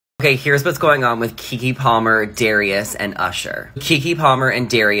Okay, here's what's going on with Keke Palmer, Darius, and Usher. Keke Palmer and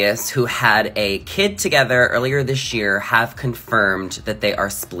Darius, who had a kid together earlier this year, have confirmed that they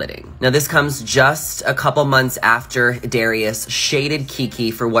are splitting. Now, this comes just a couple months after Darius shaded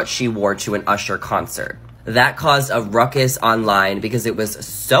Keke for what she wore to an Usher concert. That caused a ruckus online because it was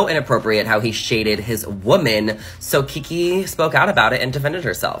so inappropriate how he shaded his woman, so Keke spoke out about it and defended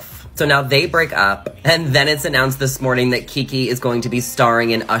herself. So now they break up, and then it's announced this morning that Keke is going to be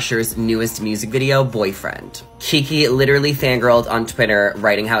starring in Usher's newest music video, Boyfriend. Keke literally fangirled on Twitter,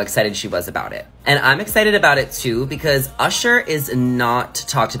 writing how excited she was about it. And I'm excited about it too, because Usher is not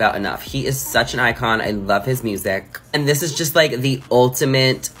talked about enough. He is such an icon. I love his music. And this is just like the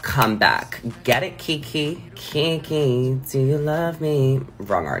ultimate comeback. Get it, Keke? Keke, do you love me?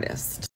 Wrong artist.